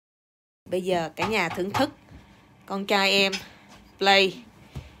Bây giờ cả nhà thưởng thức con trai em play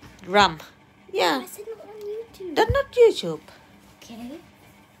drum. Yeah, that's not YouTube. Okay.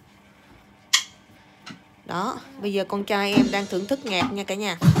 Đó, bây giờ con trai em đang thưởng thức nhạc nha cả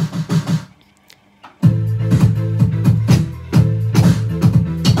nhà.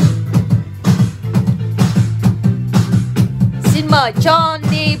 Xin mời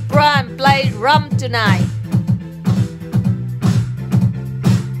Johnny Bryan play drum tonight.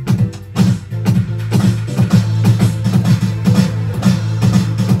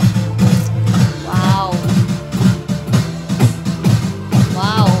 Wow.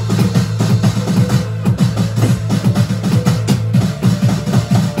 Wow.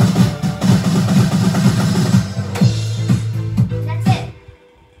 That's it.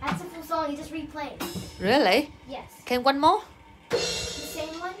 That's the full song. You just replay. Really? Yes. Can one more? The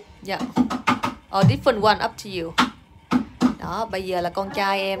same one? Yeah. Or different one, up to you. Đó, bây giờ là con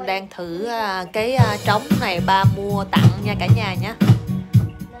trai em đang thử cái trống này ba mua tặng nha cả nhà nhé.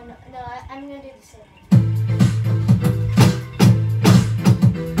 No, I'm gonna do the same.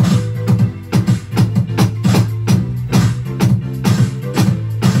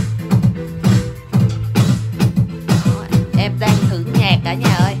 Đó, em đang thử nhạc cả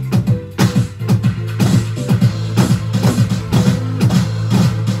nhà ơi.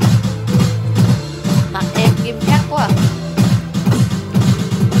 Mặt em nghiêm khắc quá.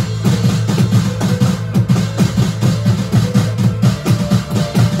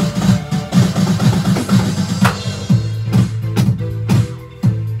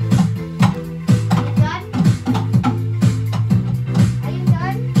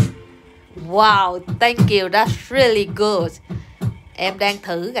 Wow, thank you, that's really good. Em đang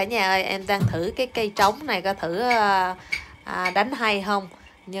thử cả nhà ơi, em đang thử cái cây trống này coi thử đánh hay không.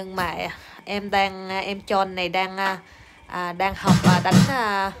 Nhưng mà em John này đang học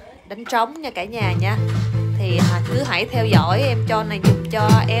đánh trống nha cả nhà nha. Thì cứ hãy theo dõi em John này giùm cho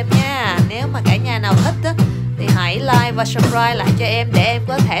em nha. Nếu mà cả nhà nào thích á, thì hãy like và subscribe lại cho em để em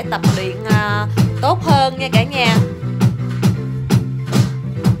có thể tập luyện tốt hơn nha cả nhà.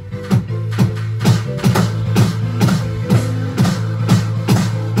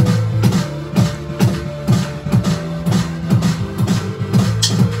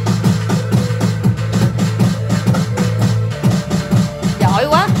 Giỏi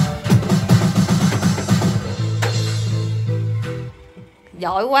quá.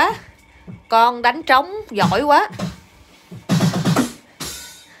 Giỏi quá. Con đánh trống giỏi quá.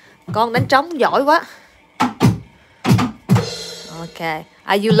 Con đánh trống giỏi quá. Okay.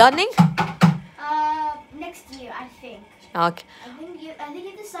 Are you learning? Next year, I think. Okay. I think you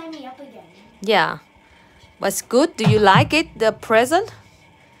have to sign me up again. Yeah. But it's good. Do you like it, the present?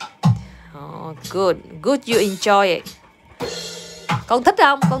 Oh, good. Good you enjoy it. Con thích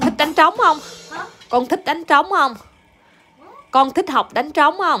không? Con thích đánh trống không? Hả? Con thích đánh trống không? Con thích học đánh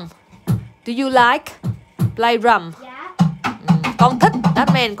trống không? Do you like play drum? Yeah. Con thích, that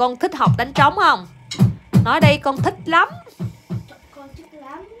means con thích học đánh trống không? Nói đây, con thích lắm. Con thích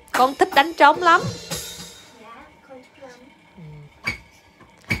lắm. Con thích đánh trống lắm. Yeah, con thích lắm.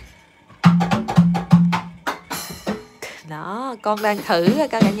 Đó, con đang thử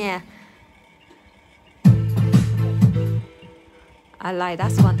cả nhà. I like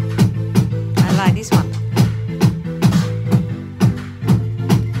that one. I like this one.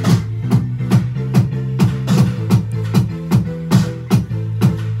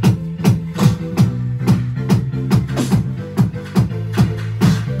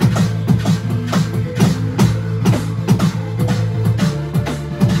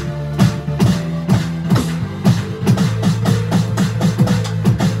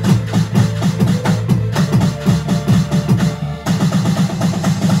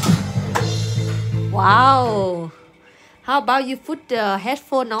 Wow. How about you put the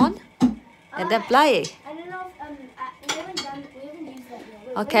headphone on and then play it? I don't know if we haven't used that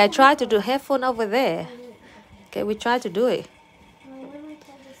yet. Okay, try to do headphone over there. Okay, we try to do it. Where do I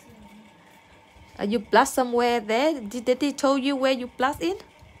plug this in? You plug somewhere there? Did Daddy told you where you plug in?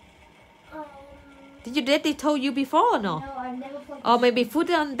 Did your daddy told you before or no? No, I've never plugged Or this maybe put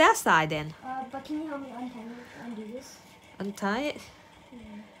it on that side then. But can you help me undo this? Untie it. Yeah.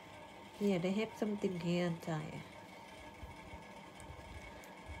 Yeah, they have something here untie.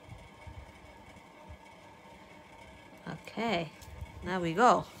 Okay, now we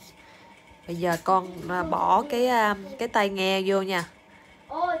go. Bây giờ con bỏ cái tai nghe vô nha.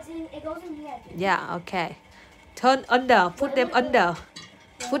 Oh, it goes in here. Yeah, okay. Turn under, put them under.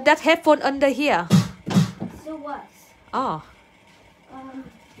 Put that headphone under here. So what? Oh,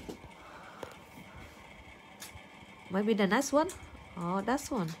 Maybe the next one? Oh, that's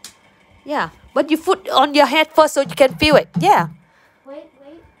one. Yeah, but you put on your head first so you can feel it. Yeah. Wait.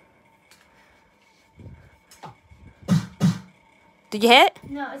 Do you hear it?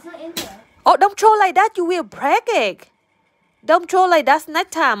 No, it's not in there. Oh, don't throw like that. You will break it. Don't throw like that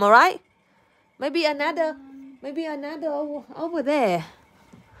next time, all right? Maybe another over there.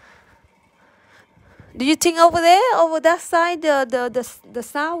 Do you think over there, over that side, the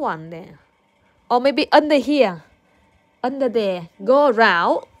sound one there, or maybe under here, under there? Go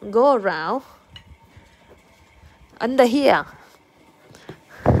around, under here.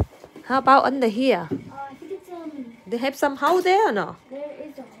 How about under here? I think it's They have some house there or no? there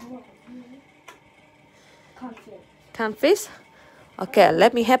is a hole. Can't fit. Can't fit? Okay,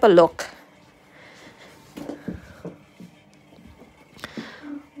 let me have a look.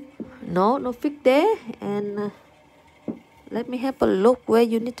 No fit there. And let me have a look where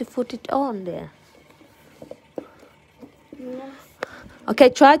you need to put it on there. Yes. Okay,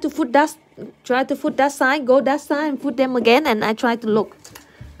 try to put that side, go that side and put them again, and I try to look.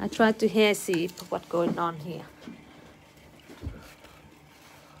 I try to see what's going on here.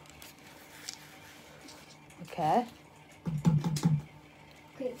 Okay.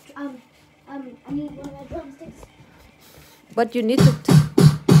 Okay. I need one of my drumsticks. But you need to,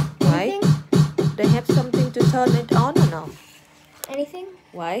 right? Anything? They have something to turn it on or no? Anything?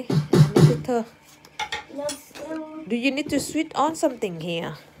 Why? I need to turn. No, still. Do you need to switch on something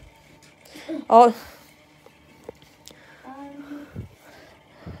here? Or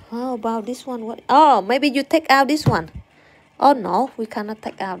how about this one? What? Oh, maybe you take out this one. Oh no, we cannot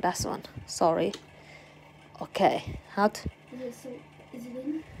take out that one. Sorry. Okay. How? Is it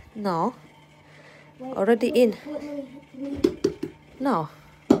in? No. Wait, Already in. wait. No.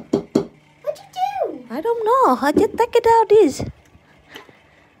 What'd you do? I don't know. I just take it out. This.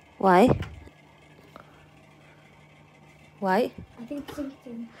 Why? Why? I think it's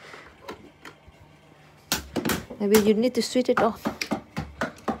something. Maybe you need to switch it on.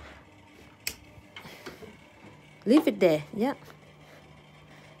 Leave it there. Yeah.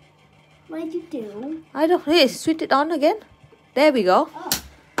 What did you do? I don't. Hey, switch it on again. There we go. Oh.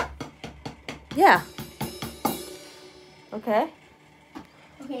 Yeah. Okay.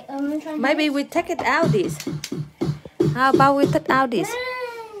 Okay, I'm gonna try. Maybe we take it out. This. How about we take out this?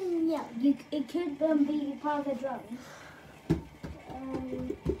 Yeah, it could be part of the drums.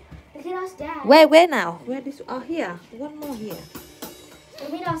 We can ask Dad. Where now? Where this? Oh, here. One more here.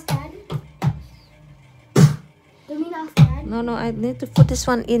 Let me ask Dad. Let me ask Dad. No. I need to put this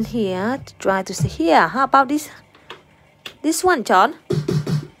one in here to try to see. Here. How about this? This one, John.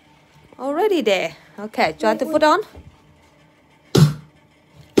 Already there. Okay. Try to put on.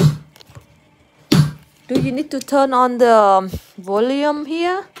 Do you need to turn on the volume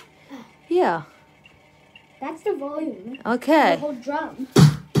here? Here. That's the volume. Okay. The whole drum.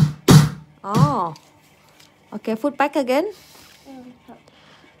 Oh. Okay, put back again.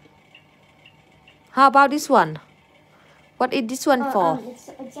 How about this one? What is this one for? It's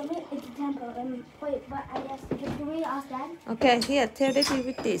a tempo. Wait, but I guess can we ask Dad? Okay, here, tell Daddy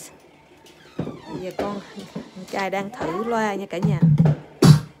with this. Bây giờ con trai đang thử loa nha cả nhà.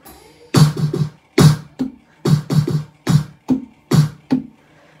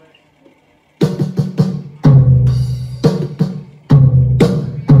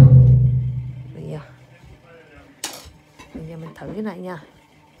 Bây giờ mình thử cái này nha.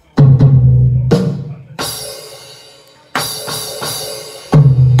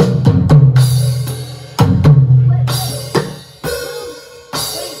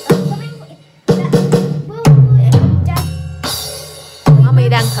 Mommy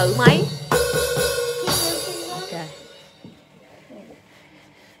đang thử máy. Ok.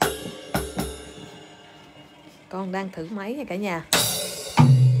 Con đang thử máy nha cả nhà.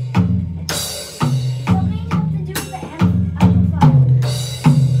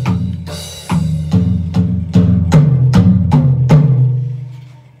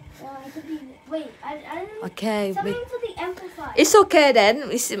 Okay. It's okay then.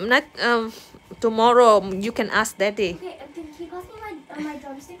 It's not. Tomorrow you can ask Daddy. Okay, can you pass me my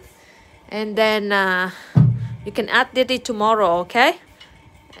drumsticks? And then you can ask Daddy tomorrow, okay?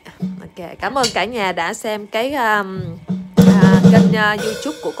 Ok, cảm ơn cả nhà đã xem cái kênh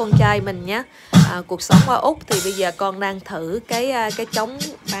YouTube của con trai mình nhé. Cuộc sống ở Úc thì bây giờ con đang thử cái trống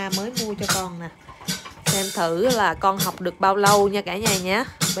ba mới mua cho con nè. Xem thử là con học được bao lâu nha cả nhà nhé.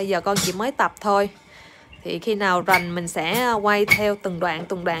 Bây giờ con chỉ mới tập thôi. Thì khi nào rành mình sẽ quay theo từng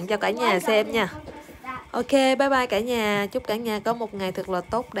đoạn cho cả nhà xem nha. Ok, bye bye cả nhà. Chúc cả nhà có một ngày thật là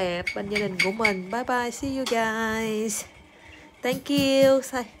tốt đẹp bên gia đình của mình. Bye bye, see you guys. Thank you.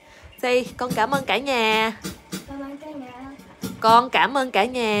 Say con cảm ơn cả nhà. Cảm ơn cả nhà. Con cảm ơn cả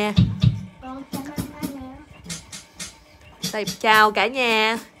nhà. Say chào cả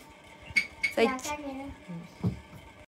nhà. Say Chào cả nhà.